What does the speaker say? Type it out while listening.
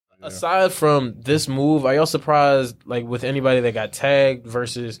Aside from this move, are y'all surprised like with anybody that got tagged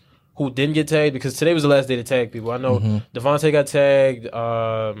versus who didn't get tagged? Because today was the last day to tag people. I know Devontae got tagged,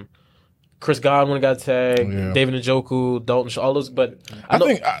 Chris Godwin got tagged, David Njoku, Dalton, all those. But I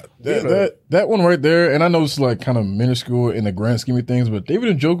think that one right there, and I know it's like kind of minuscule in the grand scheme of things, but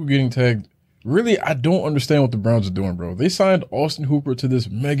David Njoku getting tagged. Really, I don't understand what the Browns are doing, bro. They signed Austin Hooper to this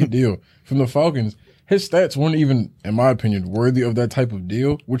mega deal from the Falcons. His stats weren't even, in my opinion, worthy of that type of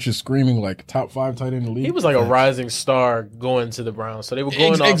deal, which is screaming like top 5 tight end in the league. He was like a rising star going to the Browns, so they were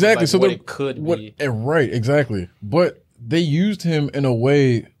going off exactly. Like what it could be. Right, exactly. But they used him in a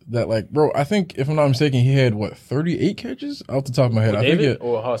way that, like, bro, I think if I'm not mistaken, he had 38 catches off the top of my head. David I think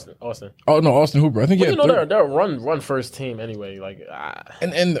or Austin? Oh no, Austin Hooper. I think he had. They're a run first team anyway. Like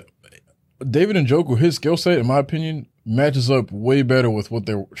and David Njoku, his skill set, in my opinion, matches up way better with what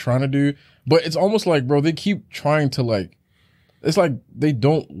they're trying to do. But it's almost like, bro, they keep trying to like, it's like they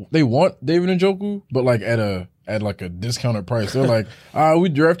want David Njoku, but like at like a discounted price. They're like, we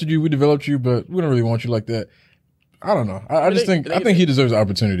drafted you, we developed you, but we don't really want you like that. I don't know. I think he deserves the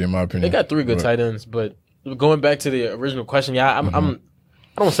opportunity, in my opinion. They got 3 good tight ends, but going back to the original question, I don't want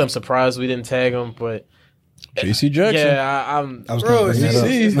to say I'm surprised we didn't tag him, but J.C. Jackson. Yeah, I was bro, it's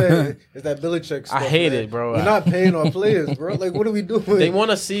that Belichick stuff. I hate it, bro. We're not paying our players, bro. Like, what are we doing? They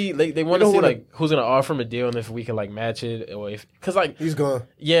want to see, like who's gonna offer him a deal and if we can like match it, or if because like he's gone.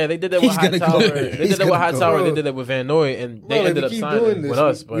 Yeah, they did that with Hightower. They did that with Hightower. They did that with Van Noy, and they ended up signing with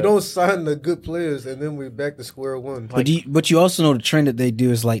us. But we don't sign the good players, and then we're back to square one. But you also know the trend that they do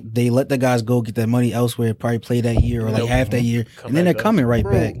is like they let the guys go get that money elsewhere, probably play that year or like half that year, and then they're coming right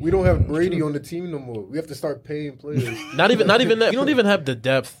back. We don't have Brady on the team no more. We have to start paying players. Not even that. You don't even have the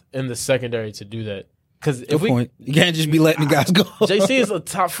depth in the secondary to do that. Because if you can't just be letting the guys go. JC is a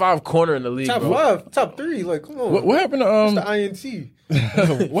top 5 corner in the league. Top 3. Like, come on. What happened to it's the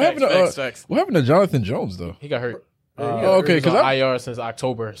INT? What happened to Jonathan Jones though? He got hurt. Okay, because IR since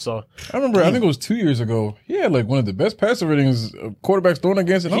October. So I remember, I think it was 2 years ago. He had like one of the best passer ratings quarterbacks thrown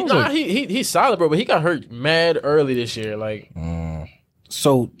against. And he's solid, bro. But he got hurt mad early this year. Like,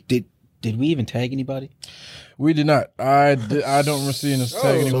 so did we even tag anybody? We did not. I don't remember seeing us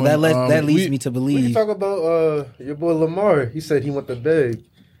tag anyone. So that leads me to believe. We talk about your boy Lamar. He said he want the bag.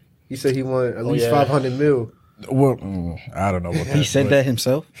 He said he want at least $500 million. Well, I don't know what that. He said that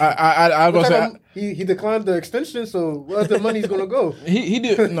himself. I was gonna say he declined the extension. So where's the money's gonna go? He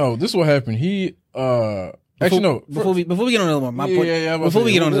did. No, this is what happened. He actually no. Before we get on the Lamar, my point. Before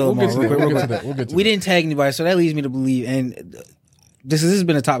we get on the Lamar, we didn't tag anybody, so that leads me to believe. And this has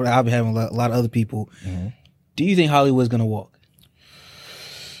been a topic that I've been having a lot of other people. Mm-hmm. Do you think Hollywood's gonna walk?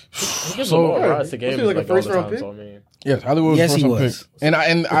 He gives to games like a first round pick. So, I mean. Yes, Hollywood was first round pick,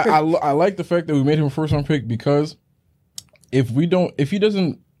 and I like the fact that we made him a first round pick because if he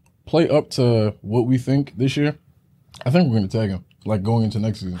doesn't play up to what we think this year, I think we're going to tag him like going into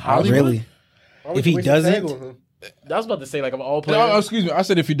next season. Really? If he doesn't. I was about to say like of all players. No, excuse me. I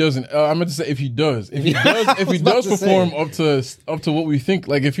said if he doesn't. I meant to say if he does. If he does perform up to what we think,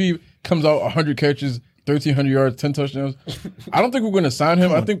 like if he comes out 100 catches, 1,300 yards, 10 touchdowns. I don't think we're going to sign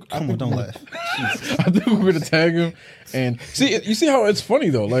him. I think don't laugh. I think we're going to tag him. And you see how it's funny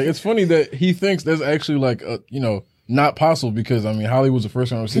though. Like it's funny that he thinks that's actually like not possible because I mean Hollywood's a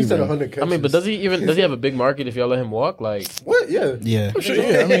first round receiver. He said 100 catches. I mean, but does he have a big market if y'all let him walk? Like what? Yeah. Sure,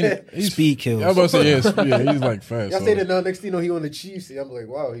 yeah. I mean, he's speed kills. I was about to say he's like fast. Y'all say that now. Next thing you know, he on the Chiefs. I'm like,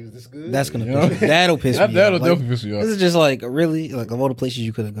 wow, he was this good. That's gonna that'll piss me off. That'll definitely piss you off. This is just like really like of all the places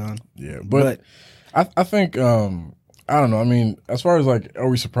you could have gone. Yeah, but I think I don't know. I mean, as far as like, are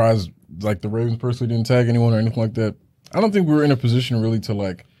we surprised like the Ravens personally didn't tag anyone or anything like that? I don't think we were in a position really to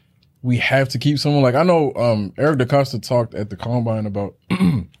like we have to keep someone. Like I know Eric DaCosta talked at the Combine about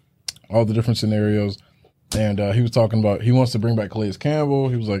all the different scenarios, and he was talking about he wants to bring back Calais Campbell.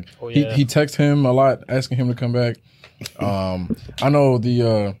 He was like he texted him a lot asking him to come back. I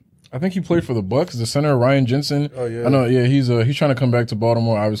know I think he played for the Bucks, the center Ryan Jensen. Oh yeah, I know. Yeah, he's trying to come back to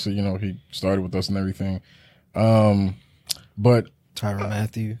Baltimore. Obviously, he started with us and everything. But Tyrann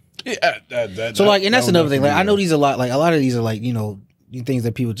Mathieu. Yeah, that's another thing. Like I know these a lot. Like a lot of these are like things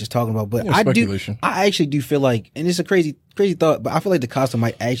that people just talking about. But I actually do feel like, and it's a crazy thought, but I feel like DaCosta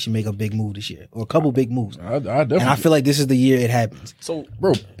might actually make a big move this year or a couple big moves. I definitely. And I feel like this is the year it happens. So,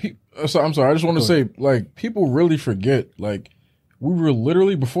 bro, so I'm sorry. I just want to say, like, people really forget, like. We were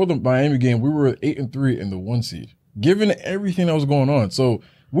literally before the Miami game. We were 8-3 in the 1 seed, given everything that was going on. So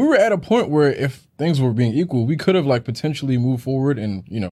we were at a point where if things were being equal, we could have like potentially moved forward and